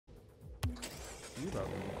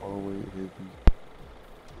All weight heavy.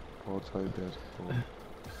 All type basketball.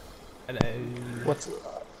 Hello. What's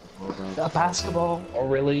a basketball? Oh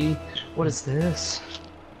really? What is this?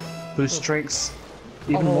 Boost strengths.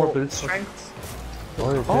 Even more boost strengths.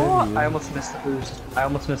 Oh, I almost missed the boost. I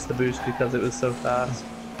almost missed the boost because it was so fast.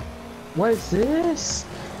 What is this?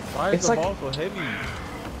 Why is the ball so heavy?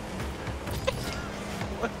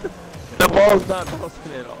 What The ball's not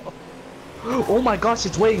bouncing at all. Oh my gosh,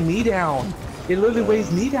 it's weighing me down. It literally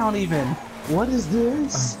weighs me down even. What is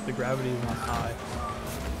this? The gravity is not high.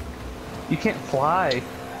 You can't fly. You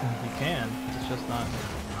can. It's just not.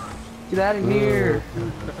 Get out of here.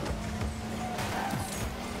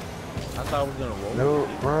 I thought we were gonna roll. No,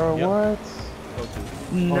 bro, Yep. what?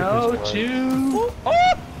 No, Focus, two.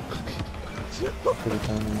 Put it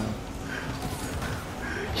down now.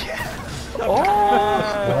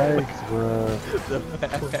 Oh! Spikes, bro. The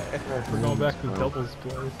pad. We're going back to doubles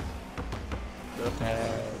place. The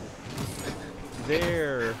pad.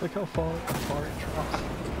 There. Look how far it drops.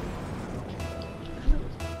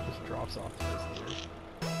 Just drops off this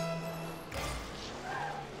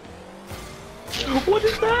What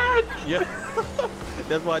is that? Yeah.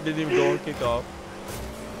 That's why I didn't even go on kickoff.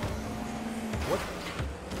 What?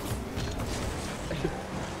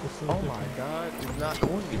 Oh my god, it's not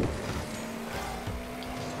going to.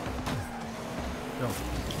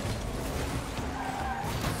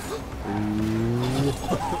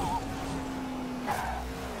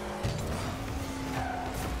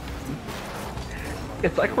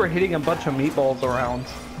 It's like we're hitting a bunch of meatballs around.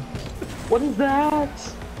 What is that?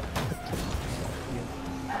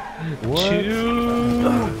 What? Two.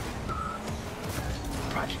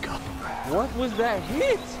 What was that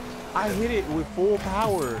hit? I hit it with full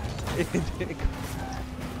power. It didn't go.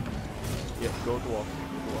 Yeah, go to wall.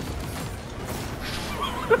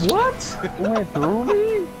 What? It went through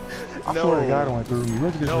me? I swear to God it went through me.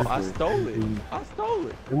 Let's get No, this I quick. stole it. I stole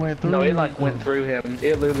it. It went through No, me. it like went through him.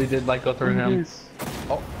 It literally did like go through him.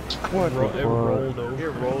 Oh, What the It fuck? rolled over.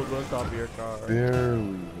 it rolls on top of your car.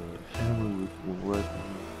 Barely, bro. Camera was working.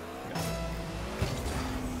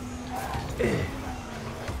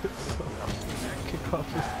 Kickoff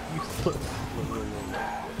is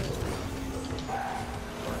useless.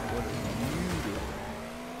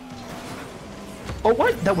 Oh,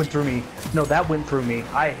 what? That went through me. No, that went through me.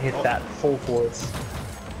 I hit that full force.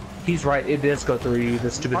 He's right. It does go through you,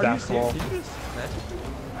 this stupid basketball. Did you just snatch it?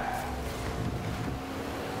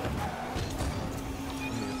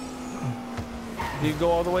 Did you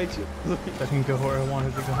go all the way to? I didn't go where I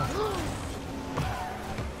wanted to go.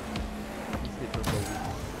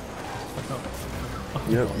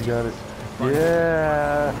 Yep, you got it.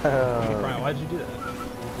 Yeah. Brian, why'd you do that?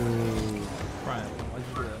 Brian, why'd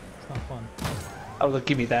you do that? It's not fun. I was like,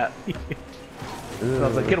 give me that. I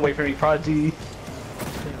was like, get away from me, Prodigy.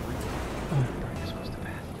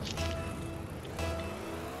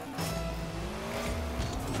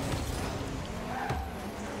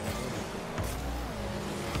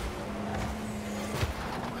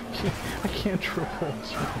 I can't triple.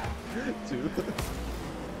 Two.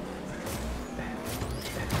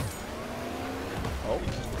 Oh.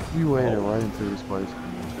 You waited right into the spice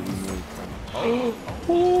cream, so we know it's Oh,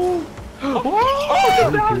 oh, oh,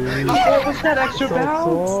 what's that extra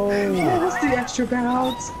bounce? Yeah, that's the extra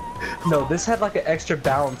bounce. No, this had like an extra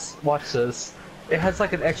bounce. Watch this. It has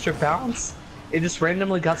like an extra bounce. It just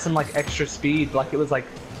randomly got some like extra speed. Like it was like,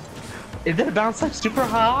 it did bounce like super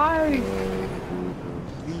high.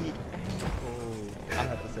 I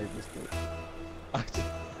have to say this too.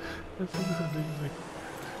 This is amazing.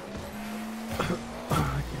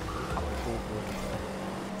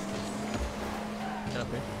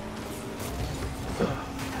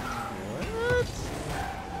 What?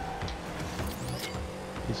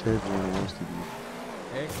 He said where he wants to be.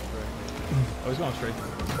 Extra. Oh, he's going straight.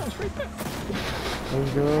 He's going straight back.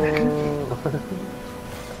 Let's go.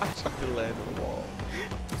 I tried to land on the wall.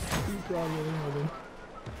 You probably with him.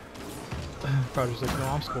 Probably just like, no,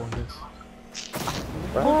 I'm scoring this.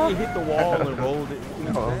 Oh, you hit the wall and rolled it.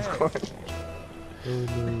 No, I'm scoring.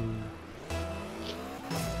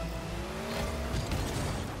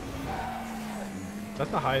 That's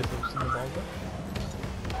the highest I've seen the ball go.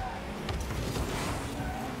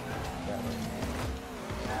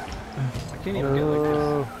 I can't even get like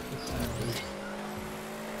this.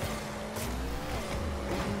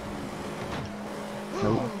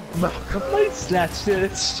 Nope. I snatched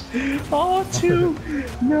it. Oh, two.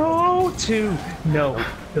 No, two. No,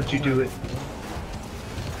 don't you do it.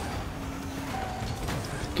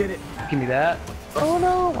 Get it. Give me that. Oh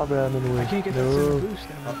no! My bad, I'm in the way. I can't get that No. silver boost.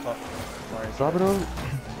 Drop it on.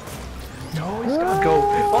 No, he's got Go.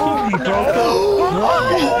 Oh, he broke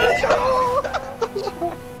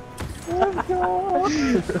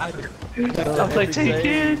I was like, take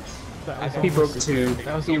it. He broke 2.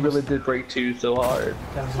 He really did break 2 so hard.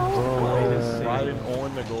 That was almost Riding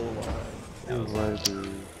on the goal line. Right, dude.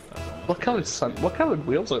 What color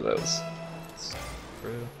wheels are those?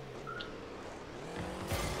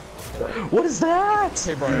 What is that?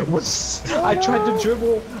 Hey, Brian. I tried to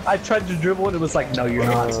dribble and it was like, no, you're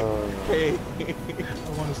not. Hey. I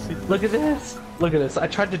want to see. Look at this. Look at this. I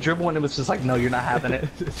tried to dribble and it was just like, no, you're not having it.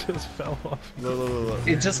 It just fell off. Look.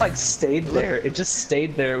 It just like stayed there. It just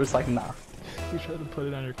stayed there. It was like, nah. You tried to put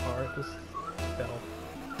it on your car, it just fell.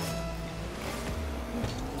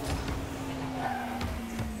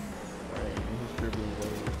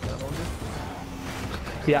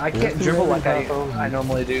 Yeah, I can't dribble like I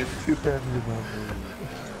normally do.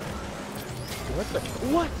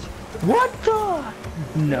 What? What the?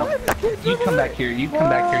 No. You come back here. You come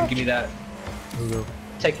back here and give me that.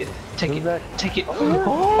 Take it. Take it. Take it.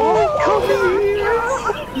 Oh,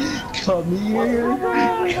 come here.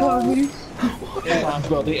 Come here.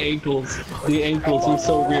 Bro, the ankles are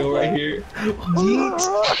so real right here. Yeet.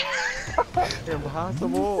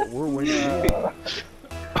 Impossible. We're winning.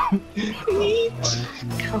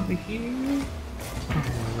 Come here.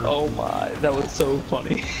 Oh my, that was so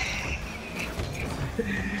funny.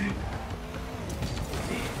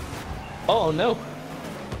 Oh no.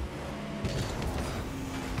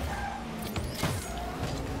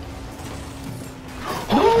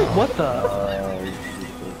 Oh, what the?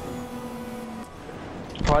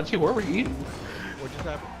 Prodigy, where were you? What just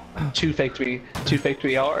happened? Two faked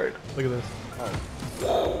me hard. Look at this.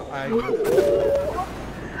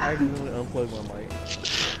 I accidentally unplugged my mic.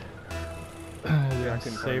 Yeah, I'm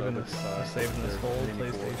couldn't find saving out this. that I'm saving this whole there's any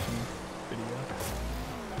PlayStation video.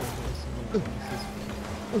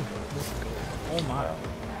 Oh my!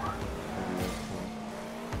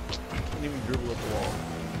 Can't even dribble up the wall.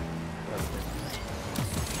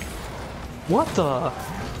 What the?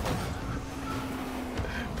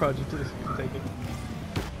 Project is take it.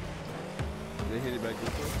 Did they hit it back this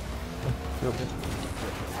way? Yep.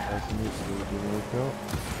 That's me to do. Give me a count.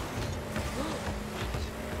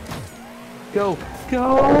 Go! Go!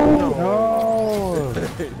 No!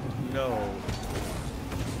 No.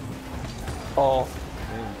 Oh.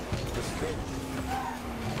 Man, just kidding.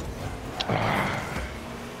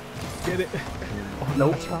 Get it! Oh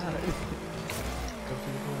nope.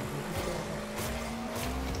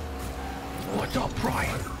 What's up,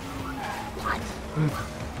 Brian?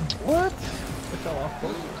 What? It fell off.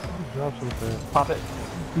 Drop so fast. Pop it.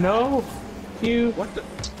 No! You. What the?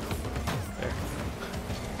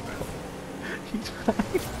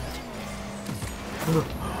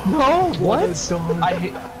 No! What? What a dunk. I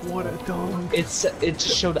hit. What a dunk! It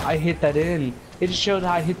just showed I hit that in. It just showed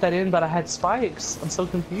I hit that in, but I had spikes. I'm so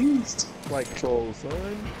confused. Flight control,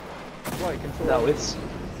 son. Flight control. No, it's.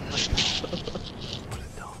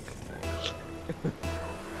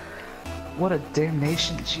 What a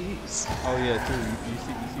damnation! Jeez. Oh yeah, too. You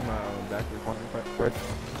see my backwards one right?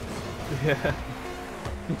 Yeah.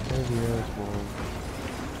 Heavy ass ball.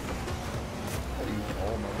 I use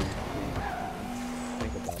all my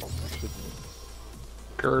think about it.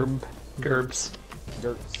 Gerbs.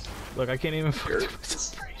 Gerts. Look, I can't even fuck with my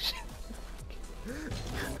Gerbs. celebration.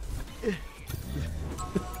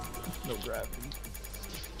 No gravity.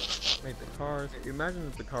 Make the cars. Imagine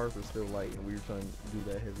if the cars were still light and we were trying to do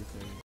that heavy thing.